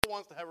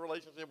wants to have a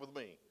relationship with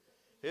me.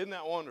 Isn't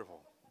that wonderful?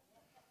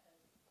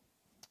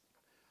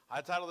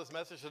 I titled this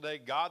message today,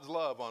 God's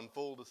Love on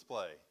Full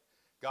Display.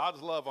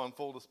 God's love on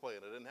full display.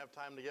 And I didn't have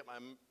time to get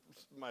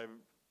my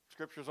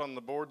scriptures on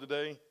the board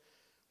today.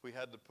 We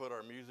had to put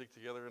our music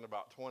together in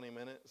about 20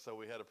 minutes, so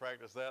we had to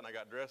practice that, and I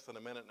got dressed in a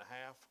minute and a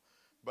half.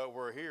 But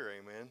we're here,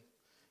 amen,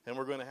 and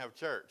we're going to have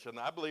church. And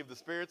I believe the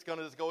Spirit's going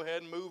to just go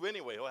ahead and move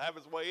anyway. He'll have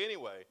his way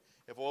anyway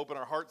if we'll open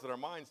our hearts and our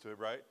minds to it,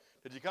 right?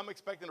 Did you come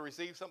expecting to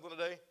receive something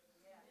today?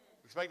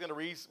 Yeah. Expecting to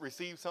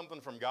receive something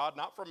from God?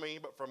 Not from me,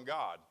 but from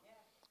God.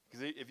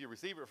 Because if you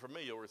receive it from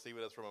me, you'll receive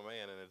it as from a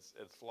man, and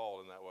it's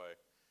flawed in that way.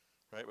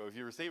 Right? But if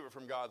you receive it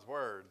from God's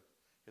word,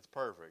 it's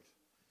perfect.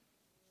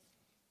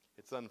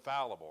 It's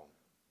infallible.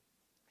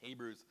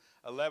 Hebrews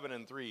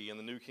 11:3 in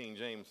the New King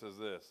James says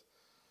this.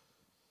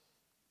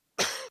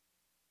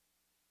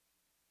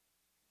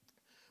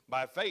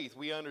 By faith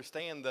we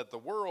understand that the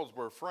worlds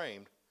were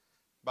framed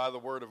by the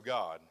word of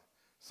God,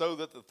 so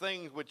that the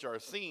things which are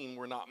seen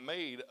were not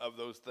made of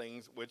those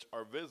things which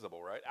are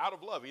visible, right? Out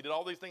of love. He did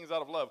all these things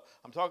out of love.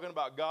 I'm talking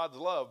about God's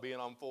love being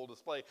on full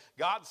display.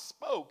 God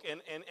spoke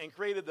and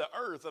created the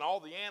earth and all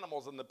the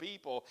animals and the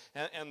people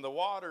and the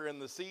water and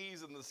the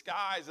seas and the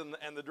skies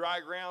and the dry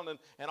ground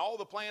and all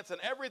the plants and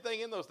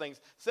everything in those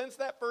things. Since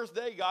that first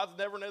day, God's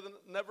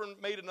never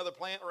made another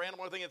plant or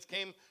animal or anything. It's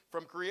came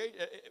from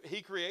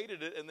He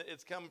created it, and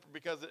it's come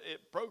because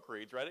it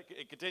procreates, right?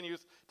 It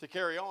continues to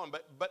carry on.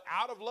 But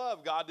out of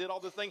love, God did all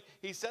this thing.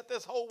 He set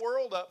this whole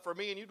world up for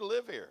me and you to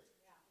live here.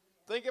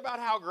 Yeah. Think about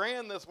how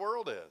grand this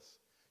world is.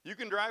 You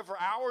can drive for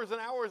hours and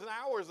hours and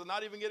hours and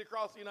not even get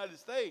across the United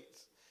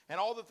States.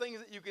 And all the things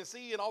that you can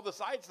see and all the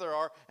sights there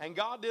are. And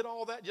God did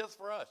all that just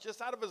for us,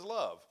 just out of his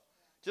love.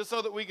 Just so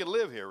that we could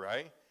live here,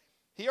 right?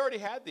 He already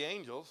had the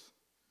angels.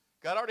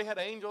 God already had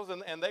angels,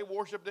 and they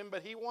worshiped him,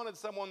 but he wanted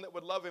someone that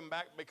would love him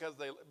back because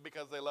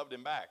they loved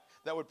him back,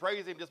 that would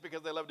praise him just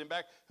because they loved him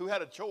back, who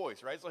had a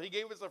choice, right? So he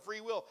gave us a free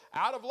will.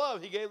 Out of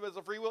love, he gave us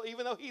a free will,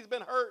 even though he's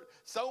been hurt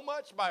so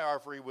much by our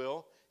free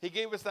will. He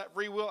gave us that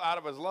free will out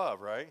of his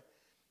love, right?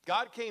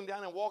 God came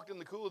down and walked in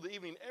the cool of the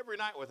evening every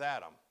night with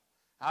Adam,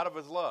 out of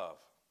his love,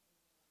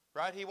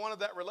 right? He wanted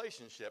that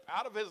relationship.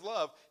 Out of his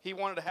love, he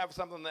wanted to have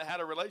something that had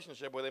a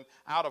relationship with him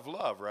out of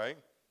love, right?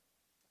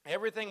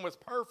 Everything was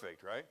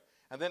perfect, right?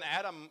 And then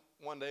Adam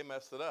one day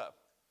messed it up,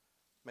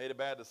 made a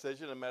bad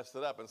decision and messed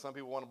it up. And some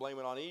people want to blame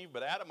it on Eve,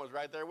 but Adam was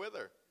right there with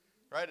her,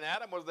 right? And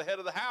Adam was the head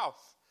of the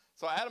house.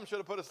 So Adam should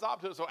have put a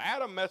stop to it. So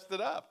Adam messed it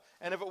up.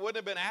 And if it wouldn't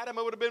have been Adam,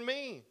 it would have been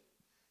me.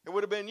 It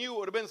would have been you. It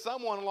would have been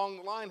someone along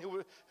the line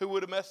who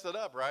would have messed it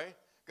up, right?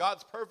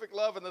 God's perfect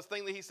love and this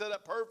thing that he set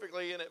up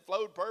perfectly, and it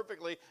flowed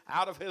perfectly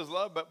out of his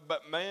love,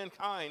 but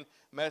mankind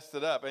messed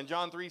it up. And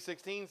John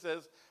 3:16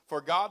 says, for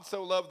God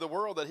so loved the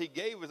world that he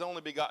gave his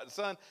only begotten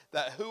son,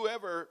 that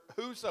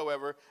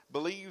whosoever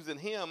believes in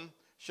him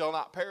shall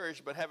not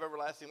perish but have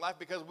everlasting life.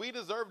 Because we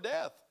deserve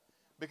death.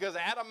 Because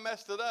Adam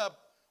messed it up,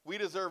 we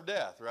deserve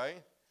death,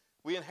 right?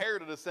 We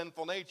inherited a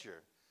sinful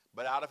nature.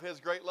 But out of his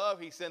great love,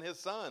 he sent his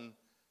son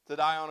to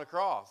die on a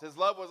cross. His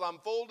love was on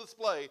full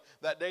display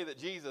that day that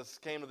Jesus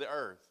came to the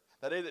earth.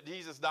 That day that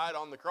Jesus died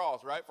on the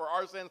cross, right? For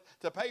our sins,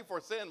 to pay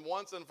for sin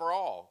once and for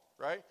all,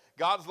 right?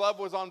 God's love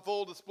was on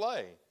full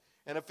display.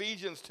 In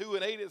Ephesians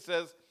 2:8 it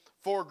says,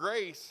 for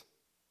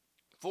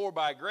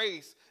by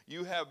grace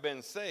you have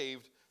been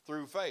saved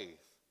through faith.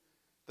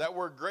 That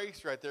word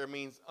grace right there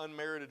means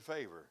unmerited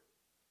favor.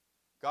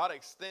 God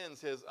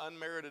extends his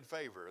unmerited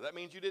favor. That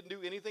means you didn't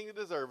do anything to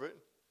deserve it.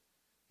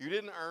 You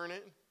didn't earn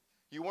it.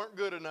 You weren't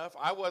good enough.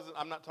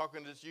 I'm not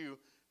talking just you.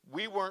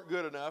 We weren't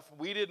good enough.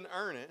 We didn't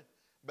earn it.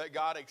 But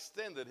God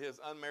extended his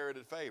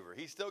unmerited favor.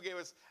 He still gave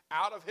us,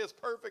 out of his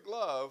perfect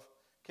love,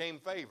 came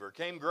favor,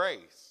 came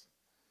grace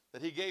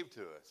that he gave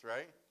to us,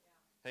 right?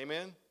 Yeah.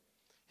 Amen?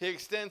 He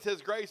extends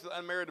his grace with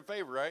unmerited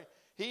favor, right?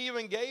 He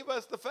even gave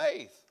us the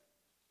faith.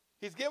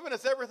 He's given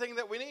us everything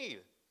that we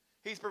need.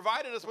 He's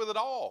provided us with it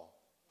all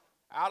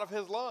out of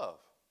his love.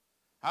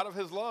 Out of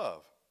his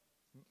love.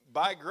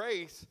 By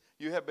grace,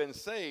 you have been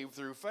saved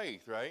through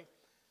faith, right?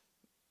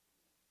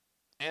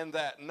 And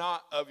that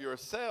not of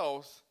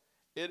yourselves,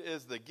 it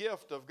is the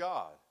gift of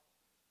God.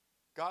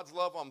 God's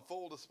love on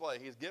full display.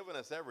 He's given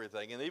us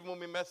everything. And even when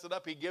we mess it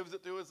up, he gives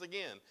it to us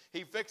again.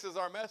 He fixes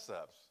our mess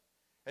ups.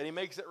 And he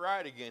makes it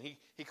right again.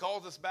 He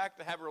calls us back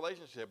to have a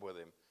relationship with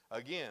him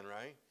again,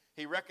 right?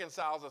 He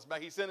reconciles us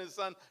back. He sent his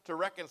son to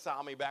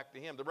reconcile me back to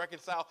him, to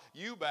reconcile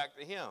you back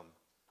to him.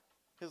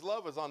 His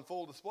love is on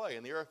full display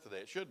in the earth today.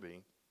 It should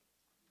be.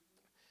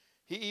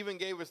 He even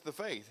gave us the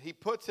faith. He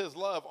puts his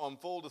love on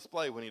full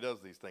display when he does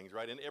these things,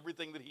 right? In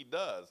everything that he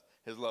does,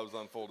 his love's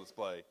on full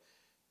display.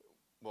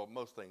 Well,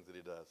 most things that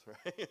he does,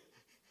 right?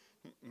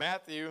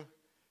 Matthew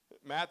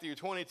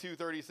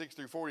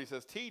 22:36-40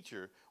 says,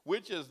 teacher,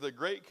 which is the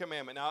great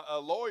commandment? Now, a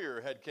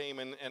lawyer had came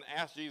and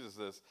asked Jesus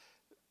this.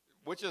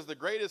 Which is the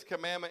greatest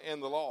commandment in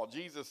the law?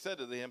 Jesus said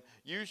to them,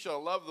 you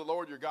shall love the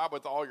Lord your God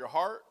with all your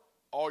heart,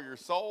 all your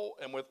soul,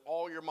 and with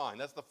all your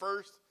mind. That's the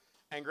first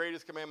and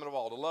greatest commandment of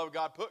all, to love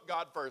God. Put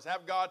God first.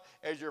 Have God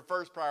as your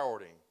first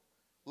priority.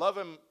 Love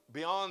him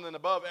beyond and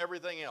above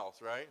everything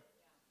else, right?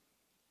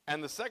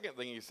 And the second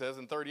thing he says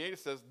in 38, it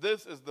says,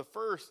 this is the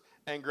first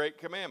and great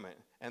commandment.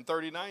 And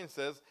 39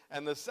 says,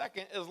 and the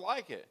second is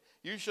like it.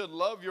 You should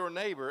love your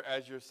neighbor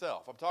as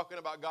yourself. I'm talking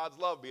about God's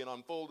love being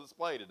on full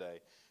display today.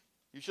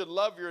 You should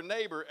love your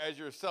neighbor as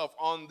yourself.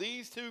 On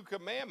these two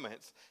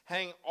commandments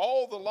hang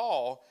all the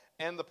law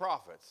and the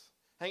prophets.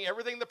 Hang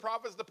everything the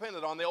prophets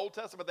depended on. The Old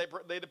Testament,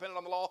 they depended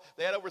on the law.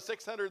 They had over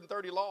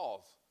 630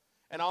 laws.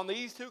 And on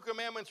these two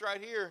commandments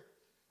right here,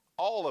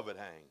 all of it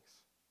hangs.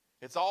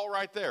 It's all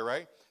right there,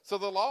 right? So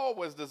the law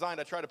was designed,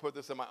 I try to put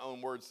this in my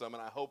own words some,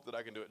 and I hope that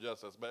I can do it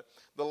justice, but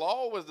the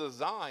law was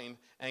designed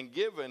and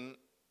given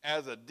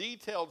as a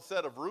detailed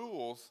set of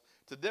rules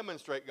to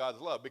demonstrate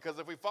God's love. Because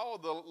if we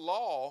followed the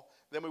law,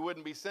 then we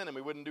wouldn't be sinning.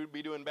 We wouldn't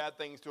be doing bad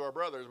things to our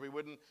brothers. We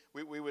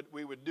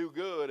would do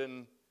good.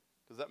 And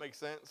does that make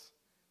sense?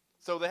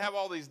 So they have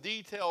all these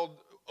detailed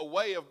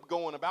way of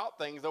going about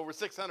things, over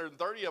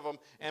 630 of them.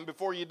 And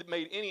before you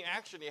made any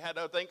action, you had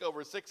to think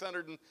over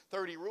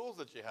 630 rules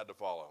that you had to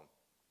follow.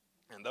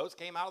 And those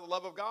came out of the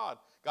love of God.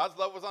 God's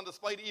love was on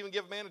display to even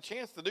give man a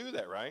chance to do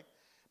that, right?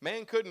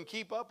 Man couldn't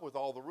keep up with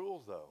all the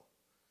rules, though.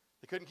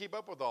 They couldn't keep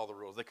up with all the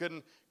rules.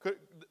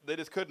 They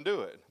just couldn't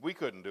do it. We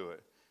couldn't do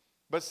it.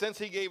 But since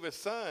he gave his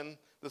son,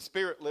 the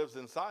Spirit lives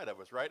inside of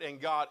us, right? And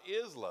God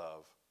is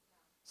love.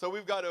 So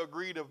we've got to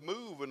agree to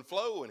move and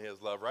flow in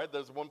his love, right?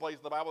 There's one place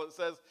in the Bible that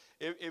says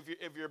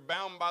if you're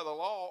bound by the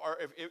law, or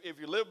if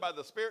you live by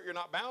the Spirit, you're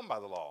not bound by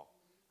the law,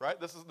 right?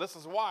 This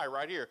is why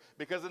right here.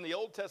 Because in the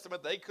Old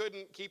Testament, they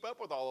couldn't keep up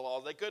with all the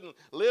laws. They couldn't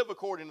live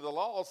according to the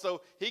law,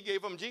 so he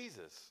gave them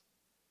Jesus.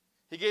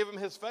 He gave them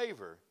his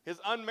favor, his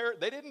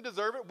unmerited. They didn't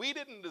deserve it. We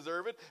didn't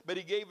deserve it, but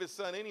he gave his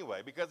son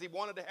anyway because he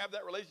wanted to have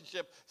that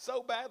relationship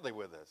so badly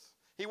with us.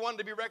 He wanted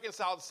to be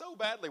reconciled so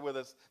badly with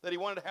us that he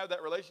wanted to have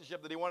that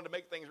relationship, that he wanted to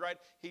make things right.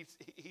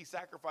 He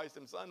sacrificed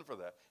his son for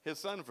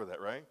that,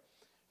 right?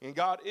 And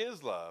God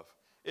is love.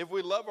 If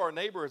we love our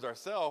neighbor as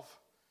ourselves,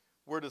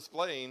 we're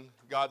displaying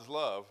God's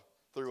love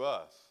through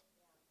us,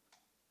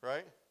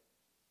 right?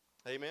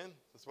 Amen?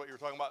 That's what you were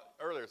talking about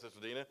earlier, Sister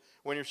Dina.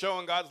 When you're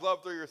showing God's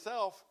love through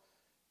yourself,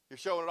 you're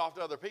showing it off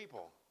to other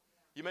people.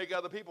 You make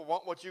other people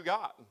want what you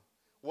got.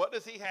 What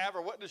does he have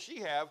or what does she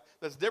have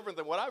that's different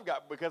than what I've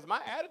got? Because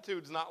my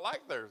attitude's not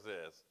like theirs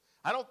is.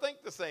 I don't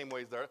think the same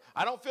ways they're.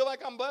 I don't feel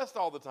like I'm blessed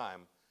all the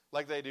time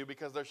like they do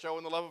because they're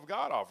showing the love of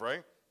God off,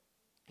 right?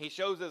 He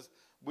shows us,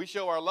 we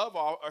show our love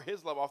off, or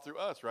his love off through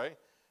us, right?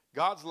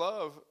 God's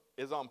love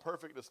is on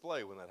perfect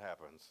display when that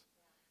happens.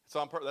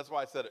 That's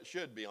why I said it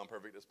should be on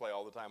perfect display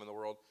all the time in the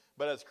world.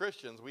 But as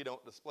Christians, we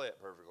don't display it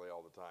perfectly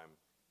all the time.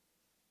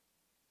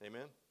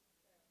 Amen?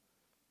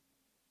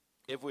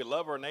 If we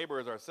love our neighbor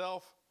as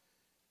ourselves,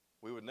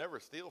 we would never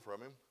steal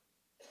from him,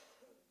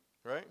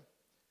 right?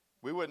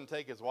 We wouldn't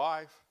take his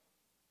wife.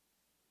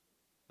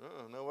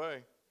 No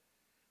way.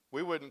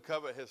 We wouldn't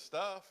covet his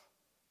stuff.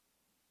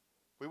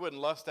 We wouldn't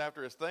lust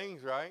after his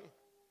things, right?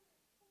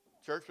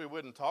 Church, we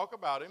wouldn't talk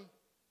about him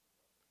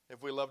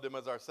if we loved him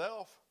as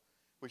ourselves.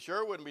 We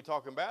sure wouldn't be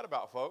talking bad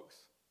about folks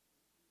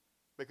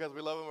because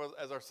we love him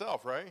as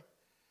ourselves, right?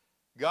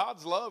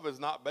 God's love is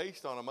not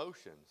based on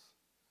emotions.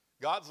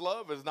 God's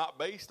love is not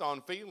based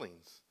on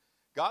feelings.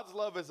 God's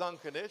love is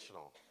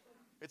unconditional.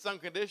 It's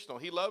unconditional.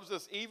 He loves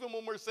us even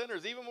when we're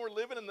sinners. Even when we're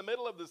living in the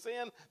middle of the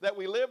sin that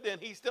we lived in,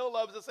 he still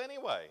loves us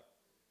anyway.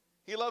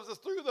 He loves us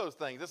through those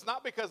things. It's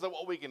not because of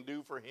what we can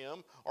do for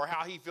him or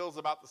how he feels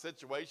about the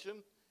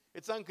situation.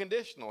 It's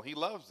unconditional. He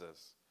loves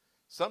us.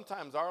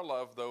 Sometimes our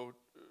love, though,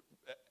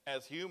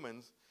 as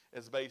humans,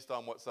 is based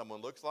on what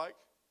someone looks like,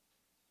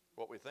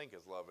 what we think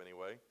is love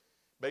anyway,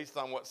 based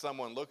on what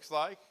someone looks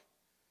like,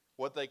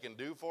 what they can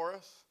do for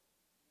us,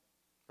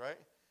 right?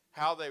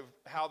 How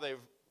they've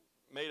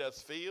made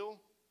us feel.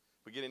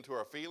 We get into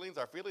our feelings.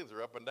 Our feelings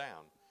are up and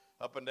down,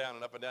 up and down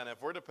and up and down. If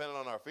we're dependent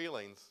on our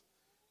feelings,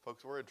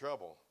 folks, we're in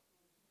trouble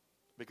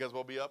because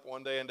we'll be up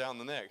one day and down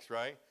the next,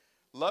 right?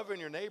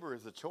 Loving your neighbor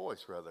is a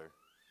choice, brother.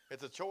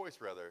 It's a choice,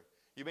 brother.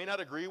 You may not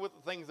agree with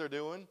the things they're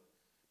doing,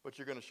 but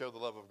you're going to show the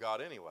love of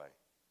God anyway.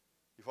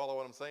 You follow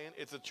what I'm saying?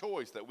 It's a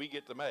choice that we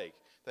get to make,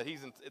 that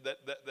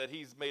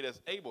he's made us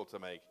able to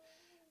make.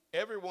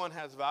 Everyone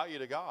has value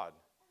to God,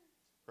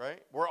 right?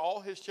 We're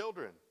all his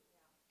children.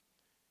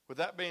 With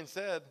that being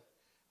said,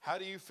 how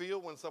do you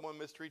feel when someone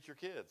mistreats your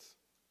kids?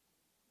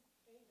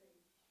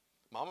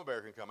 Mama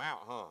bear can come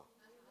out, huh?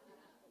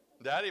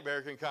 Daddy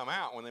bear can come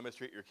out when they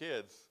mistreat your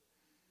kids.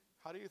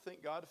 How do you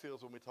think God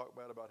feels when we talk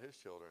bad about his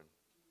children?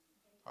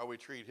 Or we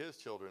treat his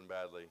children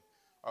badly?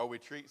 Or we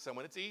treat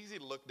someone, it's easy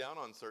to look down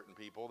on certain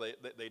people.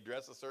 They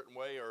dress a certain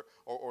way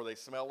or they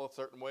smell a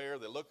certain way or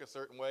they look a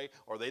certain way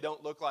or they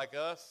don't look like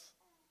us.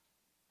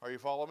 Are you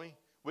following me?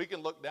 We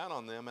can look down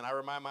on them. And I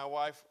remind my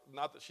wife,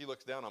 not that she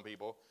looks down on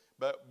people,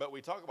 but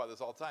we talk about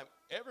this all the time.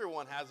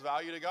 Everyone has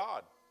value to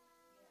God.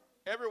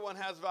 Everyone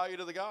has value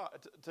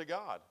to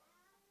God.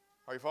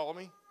 Are you following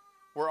me?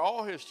 We're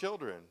all his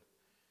children.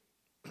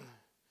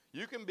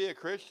 You can be a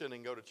Christian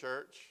and go to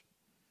church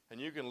and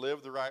you can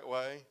live the right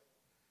way,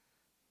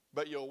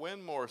 but you'll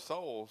win more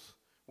souls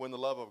when the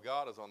love of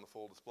God is on the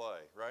full display,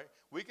 right?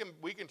 We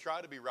can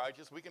try to be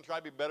righteous. We can try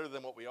to be better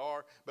than what we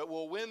are, but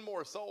we'll win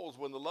more souls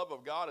when the love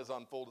of God is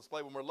on full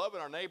display, when we're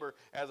loving our neighbor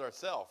as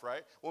ourselves,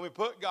 right? When we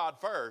put God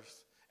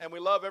first and we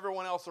love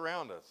everyone else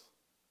around us.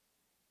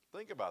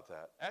 Think about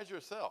that. As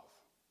yourself.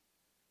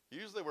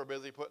 Usually we're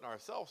busy putting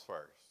ourselves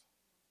first.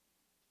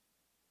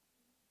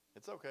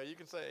 It's okay. You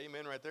can say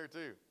amen right there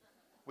too.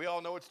 We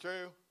all know it's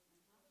true.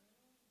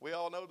 We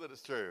all know that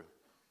it's true.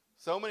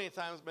 So many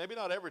times, maybe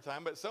not every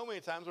time, but so many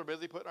times we're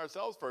busy putting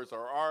ourselves first,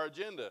 or our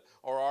agenda,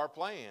 or our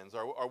plans,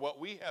 or what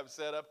we have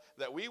set up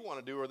that we want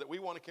to do or that we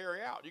want to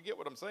carry out. You get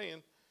what I'm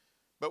saying?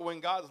 But when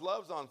God's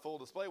love's on full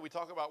display, we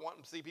talk about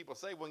wanting to see people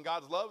saved. When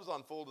God's love's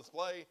on full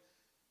display,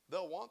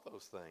 they'll want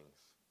those things.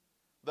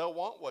 They'll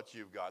want what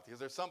you've got because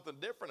there's something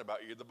different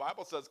about you. The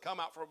Bible says, come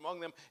out from among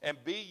them and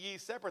be ye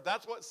separate.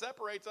 That's what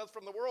separates us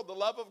from the world, the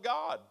love of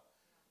God.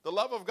 The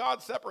love of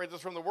God separates us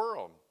from the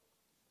world.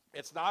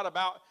 It's not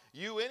about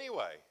you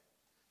anyway.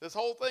 This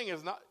whole thing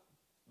is not,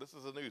 this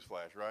is a news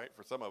flash, right,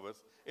 for some of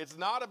us. It's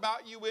not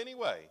about you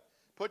anyway.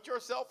 Put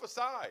yourself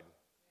aside.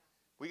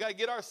 We got to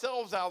get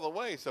ourselves out of the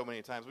way so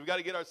many times. We've got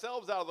to get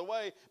ourselves out of the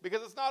way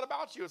because it's not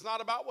about you. It's not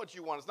about what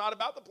you want. It's not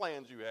about the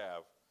plans you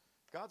have.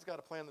 God's got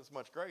a plan that's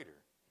much greater.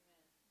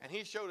 And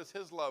he showed us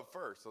his love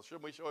first. So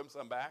shouldn't we show him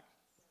some back?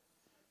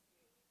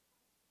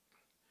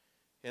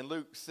 In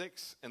Luke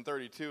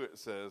 6:32 it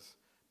says,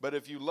 but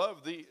if you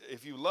love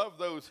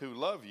those who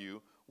love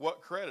you,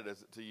 what credit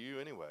is it to you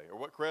anyway? Or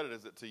what credit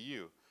is it to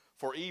you?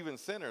 For even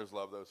sinners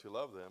love those who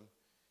love them.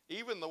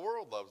 Even the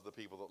world loves the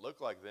people that look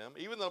like them.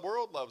 Even the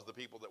world loves the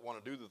people that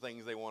want to do the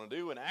things they want to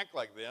do and act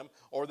like them,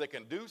 or that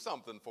can do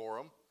something for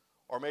them,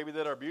 or maybe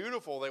that are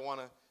beautiful. They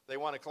want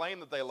to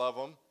claim that they love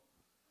them,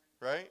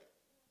 right?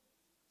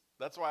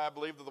 That's why I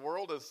believe that the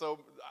world is so.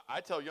 I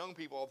tell young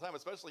people all the time,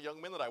 especially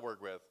young men that I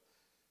work with,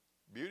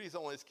 beauty's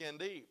only skin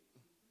deep,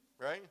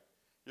 right?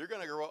 You're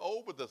going to grow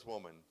old with this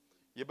woman.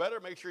 You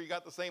better make sure you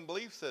got the same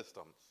belief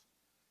systems.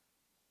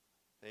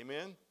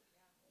 Amen?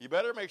 You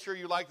better make sure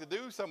you like to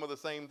do some of the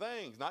same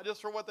things, not just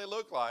for what they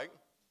look like.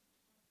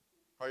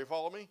 Are you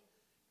following me?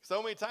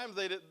 So many times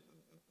the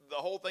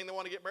whole thing they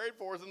want to get married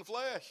for is in the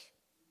flesh.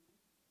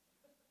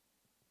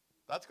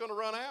 That's going to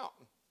run out.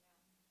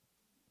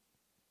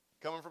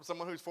 Coming from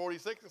someone who's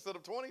 46 instead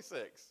of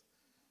 26.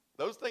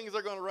 Those things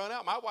are going to run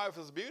out. My wife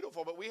is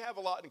beautiful, but we have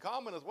a lot in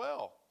common as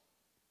well.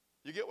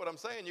 You get what I'm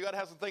saying? You got to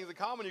have some things in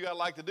common. You got to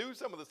like to do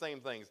some of the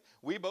same things.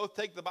 We both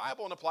take the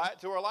Bible and apply it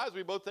to our lives.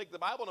 We both take the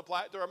Bible and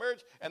apply it to our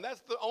marriage, and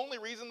that's the only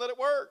reason that it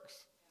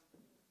works.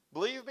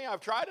 Believe me, I've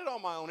tried it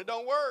on my own. It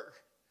don't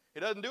work. It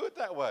doesn't do it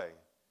that way.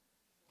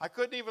 I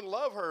couldn't even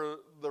love her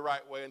the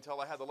right way until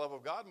I had the love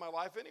of God in my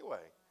life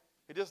anyway.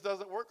 It just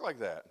doesn't work like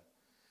that.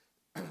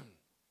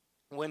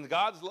 When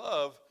God's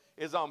love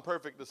is on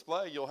perfect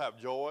display, you'll have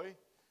joy,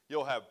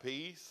 you'll have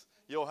peace,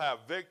 you'll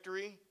have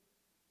victory.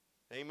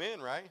 Amen,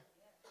 right?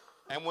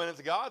 And when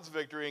it's God's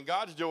victory and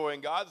God's joy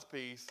and God's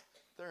peace,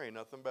 there ain't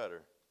nothing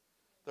better.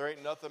 There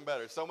ain't nothing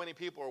better. So many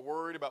people are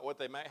worried about what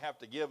they might have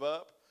to give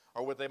up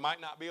or what they might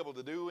not be able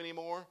to do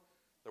anymore.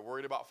 They're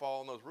worried about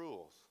following those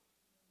rules.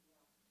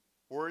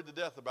 Worried to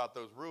death about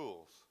those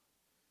rules.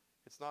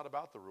 It's not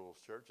about the rules,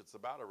 church. It's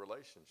about a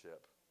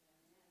relationship.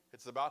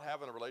 It's about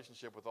having a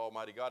relationship with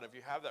Almighty God. And if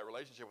you have that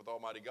relationship with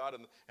Almighty God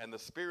and the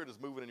Spirit is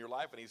moving in your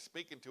life and He's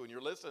speaking to you and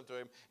you're listening to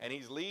Him and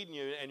He's leading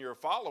you and you're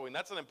following,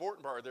 that's an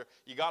important part there.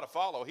 You got to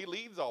follow. He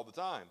leads all the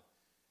time.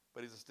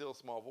 But He's a still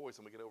small voice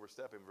and we can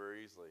overstep Him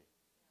very easily.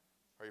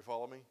 Are you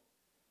following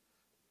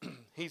me?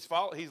 He's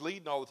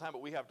leading all the time,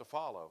 but we have to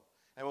follow.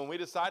 And when we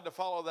decide to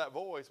follow that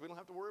voice, we don't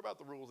have to worry about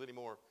the rules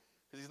anymore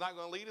because He's not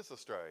going to lead us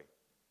astray.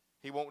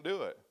 He won't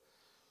do it.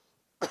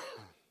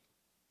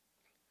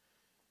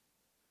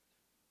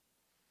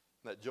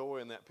 That joy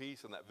and that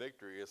peace and that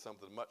victory is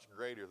something much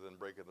greater than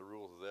breaking the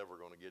rules is ever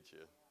going to get you.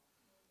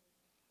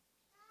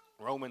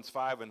 Romans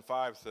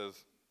 5:5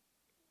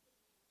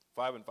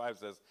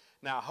 says,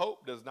 now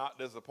hope does not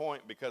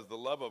disappoint because the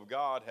love of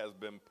God has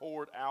been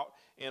poured out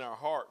in our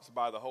hearts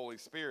by the Holy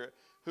Spirit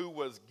who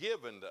was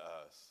given to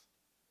us.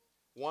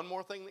 One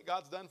more thing that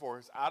God's done for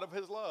us, out of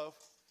His love,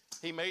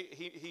 He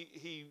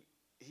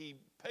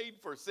paid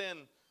for sin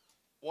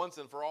once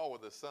and for all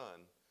with His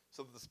Son.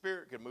 So that the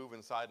Spirit could move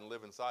inside and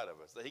live inside of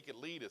us, that He could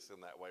lead us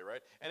in that way,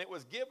 right? And it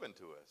was given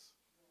to us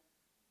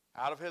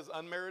out of His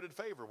unmerited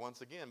favor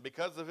once again.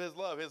 Because of His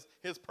love,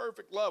 His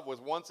perfect love was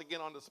once again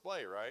on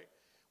display, right?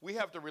 We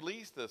have to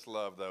release this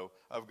love, though,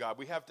 of God.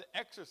 We have to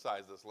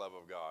exercise this love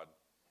of God.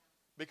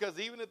 Because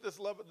even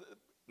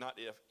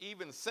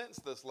since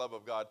this love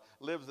of God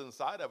lives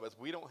inside of us,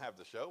 we don't have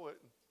to show it.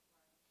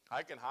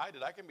 I can hide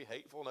it. I can be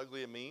hateful and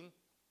ugly and mean.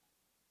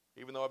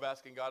 Even though I've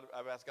asked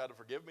God to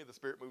forgive me, the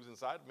Spirit moves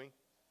inside of me.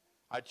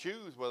 I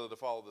choose whether to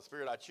follow the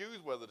Spirit. I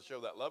choose whether to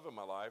show that love in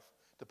my life,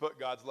 to put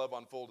God's love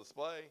on full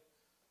display,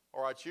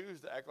 or I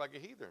choose to act like a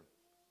heathen.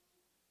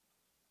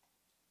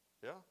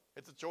 Yeah,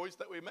 it's a choice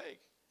that we make.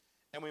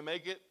 And we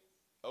make it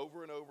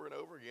over and over and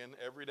over again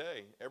every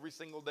day. Every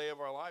single day of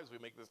our lives we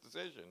make this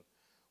decision,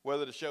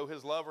 whether to show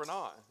His love or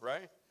not,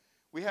 right?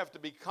 We have to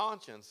be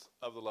conscious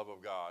of the love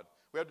of God.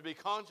 We have to be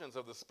conscious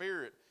of the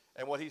Spirit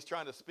and what he's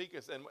trying to speak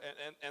us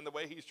and the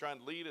way he's trying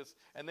to lead us.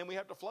 And then we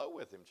have to flow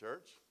with him,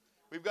 church.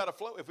 We've got to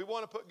flow. If we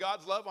want to put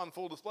God's love on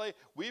full display,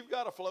 we've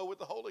got to flow with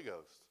the Holy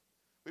Ghost.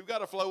 We've got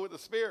to flow with the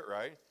Spirit,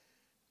 right?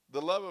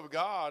 The love of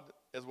God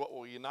is what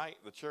will unite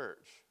the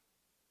church.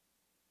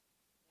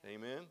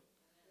 Amen?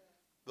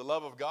 The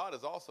love of God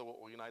is also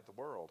what will unite the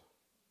world.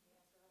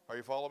 Are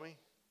you following me?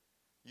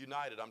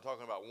 United. I'm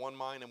talking about one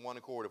mind and one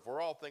accord. If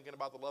we're all thinking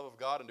about the love of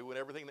God and doing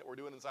everything that we're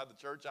doing inside the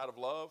church out of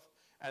love,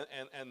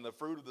 and the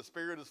fruit of the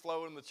Spirit is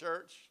flowing in the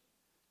church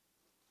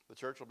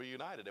will be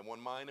united in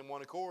one mind and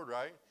one accord,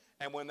 right?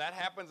 And when that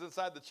happens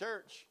inside the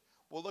church,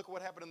 well, look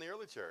what happened in the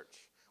early church.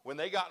 When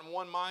they got in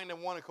one mind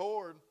and one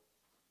accord,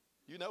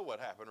 you know what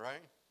happened,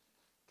 right?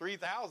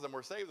 3,000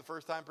 were saved the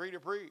first time Peter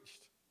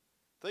preached.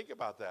 Think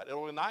about that. It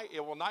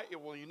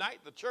will unite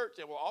the church.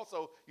 It will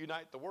also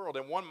unite the world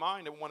in one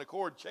mind and one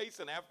accord,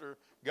 chasing after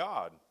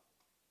God.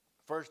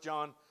 1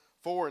 John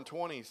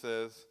 4:20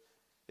 says,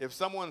 if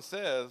someone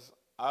says,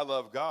 I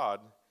love God,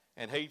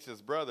 and hates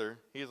his brother,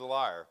 he's a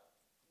liar.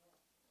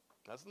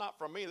 That's not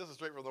from me. This is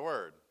straight from the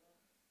Word.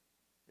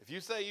 If you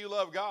say you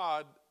love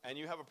God and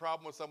you have a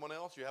problem with someone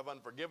else, you have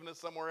unforgiveness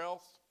somewhere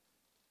else,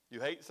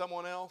 you hate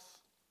someone else,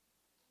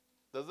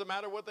 doesn't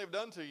matter what they've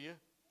done to you,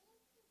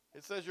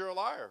 it says you're a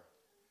liar.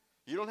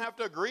 You don't have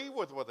to agree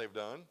with what they've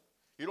done.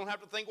 You don't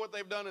have to think what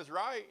they've done is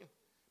right,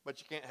 but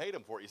you can't hate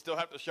them for it. You still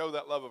have to show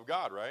that love of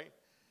God, right?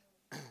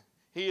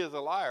 He is a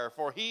liar.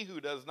 For he who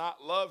does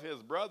not love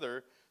his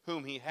brother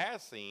whom he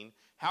has seen,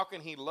 how can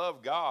he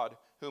love God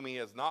whom he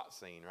has not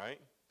seen, right?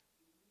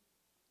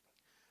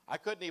 I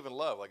couldn't even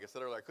love, like I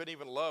said earlier, I couldn't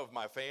even love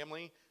my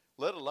family,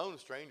 let alone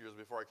strangers,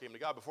 before I came to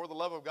God. Before the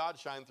love of God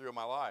shined through in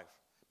my life,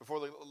 before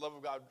the love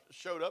of God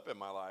showed up in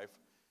my life,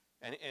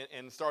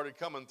 and started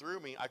coming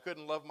through me, I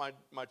couldn't love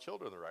my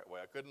children the right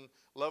way. I couldn't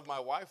love my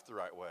wife the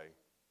right way,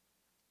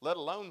 let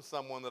alone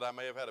someone that I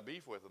may have had a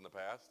beef with in the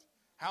past.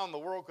 How in the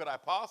world could I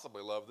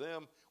possibly love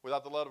them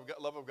without the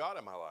love of God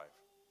in my life?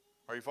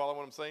 Are you following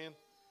what I'm saying?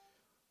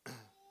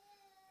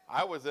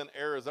 I was in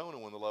Arizona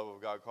when the love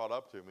of God caught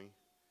up to me.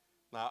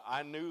 Now,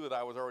 I knew that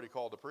I was already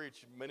called to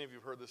preach. Many of you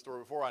have heard this story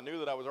before. I knew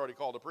that I was already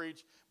called to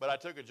preach, but I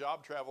took a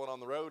job traveling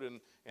on the road,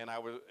 and I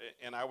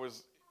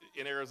was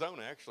in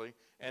Arizona, actually,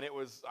 and I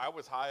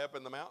was high up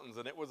in the mountains,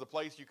 and it was a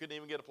place you couldn't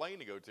even get a plane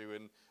to go to,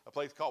 in a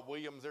place called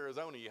Williams,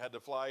 Arizona. You had to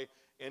fly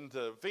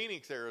into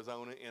Phoenix,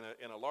 Arizona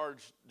in a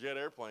large jet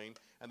airplane,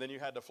 and then you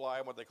had to fly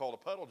in what they called a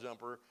puddle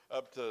jumper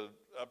up to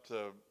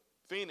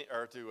Phoenix,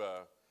 or to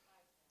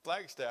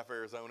Flagstaff,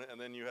 Arizona,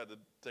 and then you had to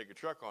take a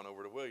truck on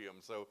over to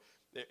Williams. So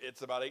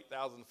it's about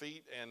 8,000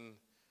 feet, and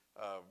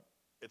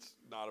it's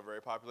not a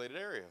very populated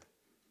area.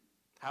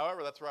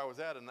 However, that's where I was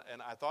at, and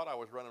I thought I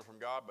was running from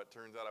God, but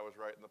turns out I was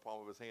right in the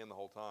palm of his hand the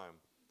whole time.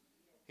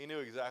 He knew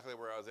exactly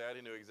where I was at.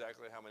 He knew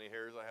exactly how many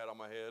hairs I had on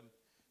my head.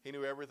 He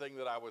knew everything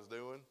that I was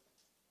doing.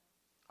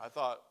 I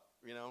thought,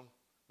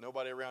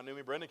 nobody around knew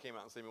me. Brenda came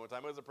out and see me one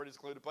time. It was a pretty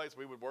secluded place.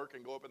 We would work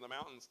and go up in the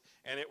mountains,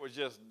 and it was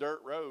just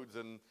dirt roads,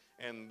 and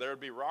there would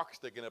be rocks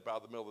sticking up out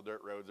of the middle of the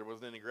dirt roads. There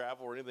wasn't any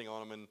gravel or anything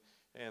on them,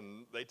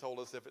 and they told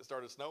us if it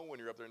started snowing when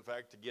you're up there, in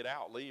fact, to get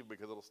out, leave,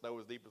 because it'll snow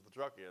as deep as the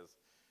truck is.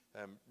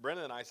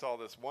 Brenda and I saw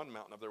this one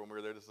mountain up there when we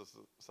were there, just a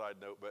side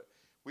note, but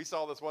we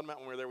saw this one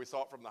mountain when we were there. We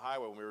saw it from the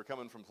highway when we were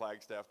coming from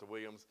Flagstaff to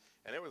Williams,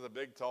 and it was a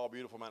big, tall,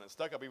 beautiful mountain. It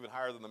stuck up even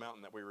higher than the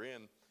mountain that we were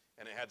in,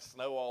 and it had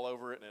snow all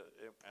over it, and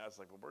I was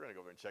like, well, we're going to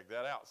go over and check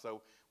that out.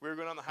 So we were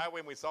going on the highway,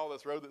 and we saw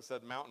this road that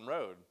said Mountain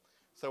Road.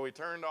 So we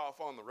turned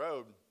off on the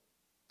road,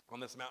 on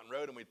this mountain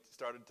road, and we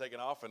started taking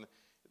off, and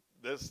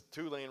this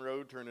 2-lane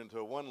road turned into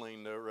a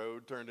 1-lane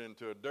road, turned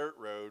into a dirt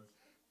road,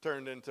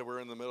 turned into, we're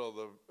in the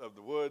middle of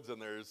the woods,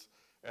 and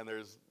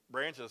there's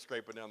branches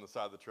scraping down the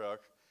side of the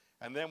truck.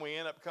 And then we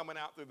end up coming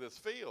out through this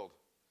field.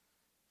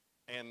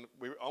 And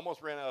we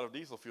almost ran out of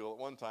diesel fuel at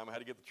one time. I had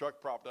to get the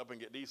truck propped up and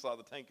get diesel out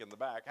of the tank in the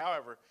back.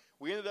 However,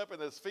 we ended up in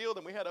this field,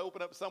 and we had to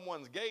open up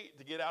someone's gate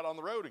to get out on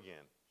the road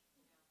again.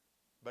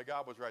 But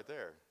God was right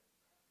there.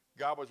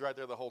 God was right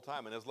there the whole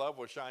time, and his love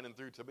was shining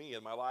through to me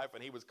in my life,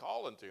 and he was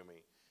calling to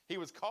me. He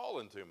was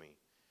calling to me.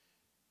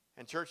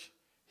 And church,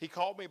 he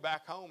called me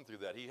back home through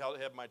that. He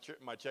had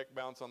my check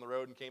bounce on the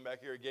road and came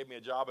back here and gave me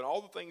a job and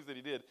all the things that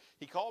he did.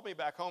 He called me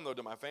back home, though,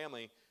 to my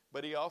family,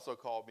 but he also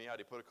called me out.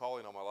 He put a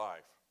calling on my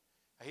life.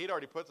 He'd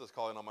already put this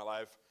calling on my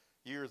life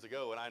years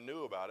ago, and I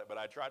knew about it, but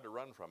I tried to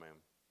run from him.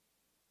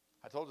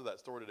 I told you that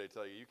story today to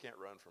tell you, you can't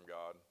run from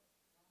God.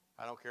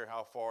 I don't care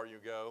how far you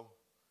go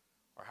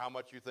or how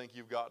much you think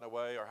you've gotten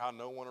away or how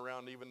no one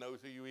around even knows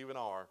who you even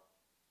are.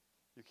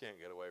 You can't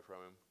get away from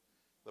him.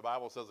 The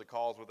Bible says it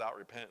calls without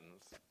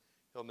repentance.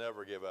 He'll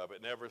never give up.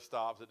 It never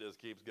stops. It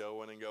just keeps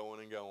going and going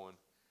and going.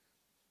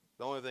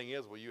 The only thing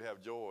is, will you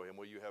have joy and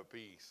will you have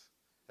peace?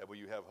 And will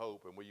you have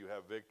hope and will you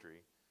have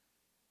victory?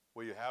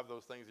 Will you have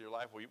those things in your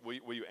life?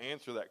 Will you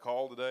answer that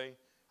call today?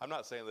 I'm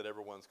not saying that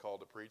everyone's called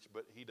to preach,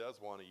 but he does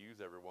want to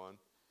use everyone.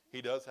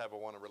 He does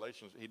want a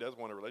relationship. He does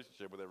want a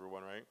relationship with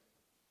everyone, right?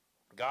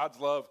 God's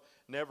love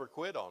never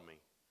quit on me.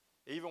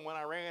 Even when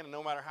I ran, and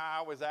no matter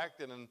how I was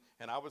acting,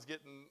 and I was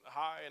getting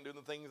high and doing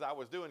the things I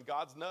was doing,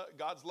 God's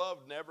love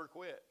never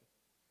quit.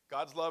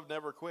 God's love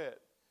never quit.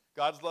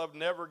 God's love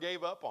never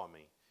gave up on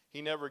me.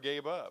 He never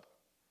gave up.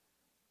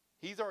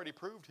 He's already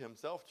proved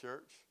himself,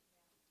 church.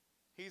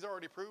 He's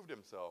already proved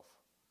himself.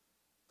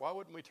 Why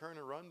wouldn't we turn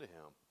and run to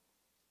him?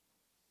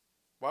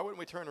 Why wouldn't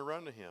we turn and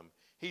run to him?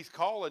 He's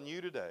calling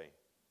you today.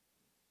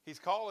 He's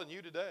calling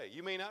you today.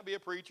 You may not be a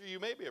preacher. You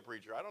may be a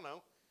preacher. I don't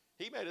know.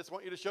 He may just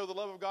want you to show the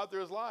love of God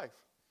through his life.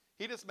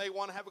 He just may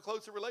want to have a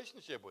closer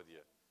relationship with you.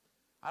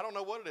 I don't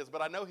know what it is,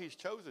 but I know he's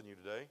chosen you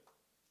today.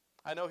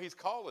 I know he's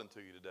calling to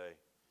you today.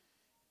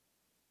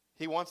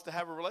 He wants to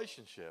have a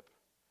relationship.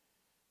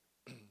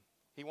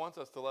 He wants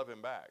us to love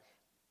him back.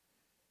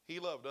 He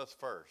loved us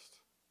first.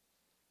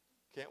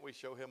 Can't we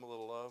show him a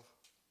little love?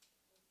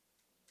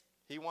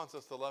 He wants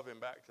us to love him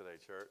back today,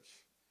 church.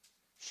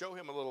 Show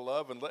him a little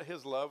love and let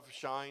his love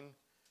shine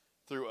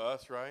through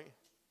us, right?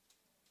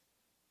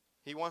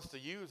 He wants to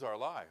use our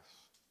lives.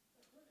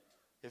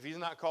 If he's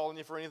not calling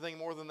you for anything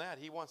more than that,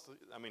 he wants to,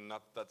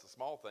 not that that's a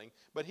small thing,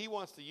 but he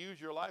wants to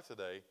use your life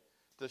today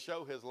to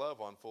show his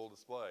love on full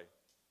display.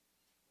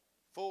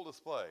 Full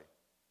display.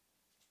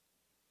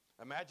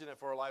 Imagine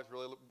if our lives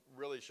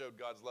really showed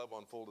God's love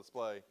on full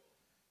display.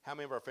 How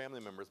many of our family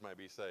members might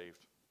be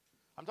saved?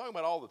 I'm talking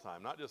about all the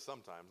time, not just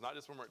sometimes, not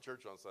just when we're at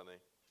church on Sunday,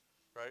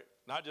 right?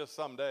 Not just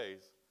some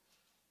days.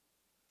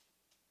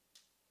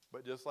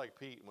 But just like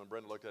Pete, when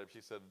Brenda looked at him,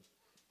 she said,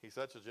 he's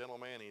such a gentle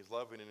man, he's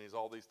loving, and he's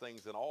all these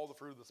things, and all the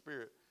fruit of the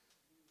Spirit.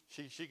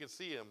 She could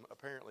see him,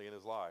 apparently, in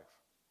his life.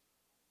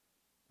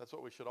 That's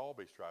what we should all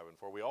be striving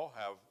for. We all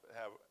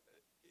have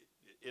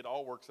it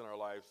all works in our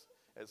lives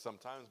at some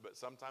times, but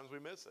sometimes we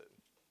miss it,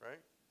 right?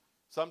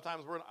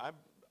 Sometimes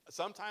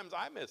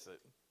I miss it.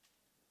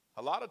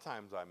 A lot of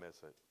times I miss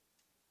it.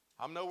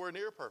 I'm nowhere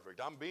near perfect.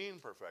 I'm being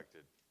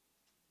perfected.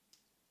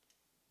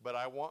 But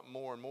I want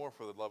more and more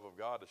for the love of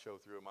God to show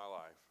through in my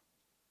life.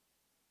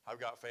 I've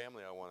got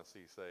family I want to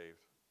see saved.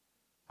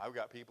 I've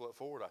got people at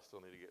Ford I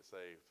still need to get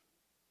saved.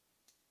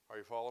 Are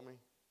you following me?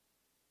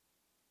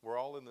 We're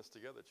all in this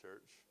together,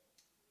 church.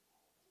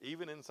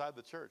 Even inside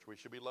the church, we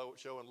should be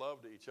showing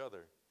love to each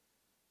other.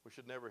 We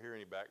should never hear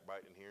any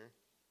backbiting here,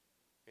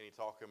 any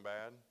talking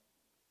bad,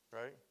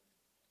 right?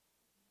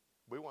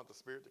 We want the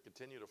Spirit to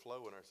continue to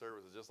flow in our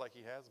services just like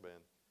he has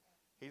been.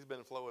 He's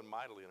been flowing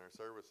mightily in our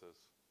services.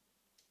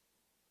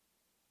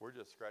 We're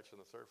just scratching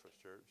the surface,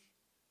 church.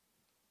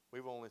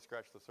 We've only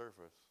scratched the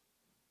surface.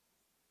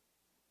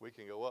 We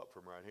can go up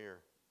from right here.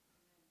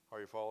 Are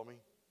you following me?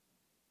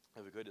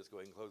 If we could just go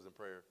ahead and close in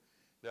prayer.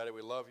 Daddy,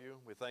 we love you.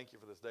 We thank you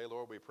for this day,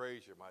 Lord. We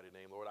praise your mighty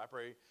name, Lord. I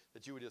pray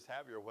that you would just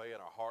have your way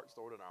in our hearts,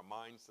 Lord, in our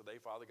minds today,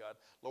 Father God.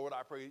 Lord,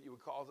 I pray that you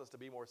would cause us to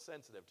be more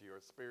sensitive to your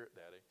Spirit,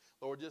 Daddy.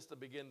 Lord, just to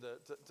begin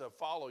to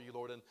follow you,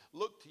 Lord, and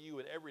look to you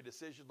in every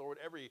decision, Lord,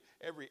 every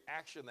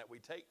action that we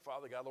take,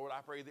 Father God. Lord,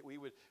 I pray that we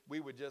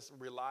would just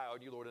rely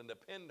on you, Lord, and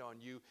depend on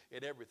you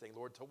in everything,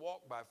 Lord, to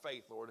walk by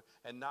faith, Lord,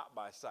 and not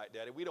by sight,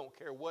 Daddy. We don't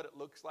care what it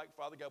looks like,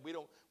 Father God. We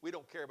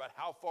don't care about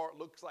how far it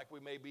looks like we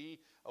may be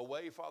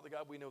away, Father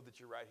God. We know that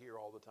you're right here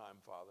all the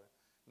time, Father.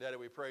 Daddy,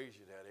 we praise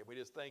you, Daddy. We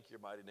just thank your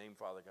mighty name,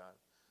 Father God.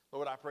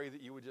 Lord, I pray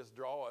that you would just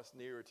draw us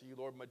nearer to you,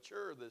 Lord.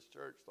 Mature this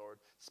church, Lord,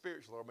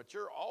 spiritually, Lord.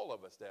 Mature all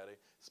of us, Daddy,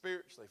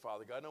 spiritually,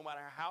 Father God. No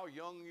matter how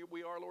young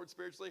we are, Lord,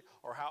 spiritually,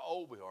 or how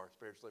old we are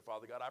spiritually,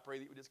 Father God, I pray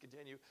that you would just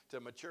continue to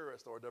mature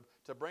us, Lord,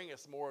 to bring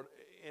us more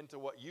into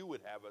what you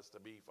would have us to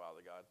be,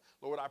 Father God.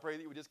 Lord, I pray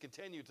that you would just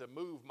continue to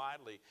move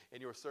mightily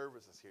in your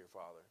services here,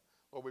 Father.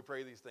 Lord, we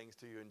pray these things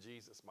to you in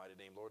Jesus' mighty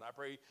name, Lord. And I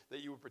pray that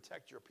you would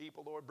protect your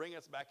people, Lord. Bring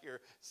us back here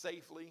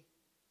safely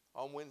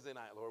on Wednesday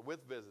night, Lord,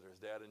 with visitors,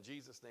 Dad. In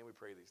Jesus' name we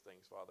pray these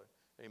things, Father.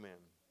 Amen.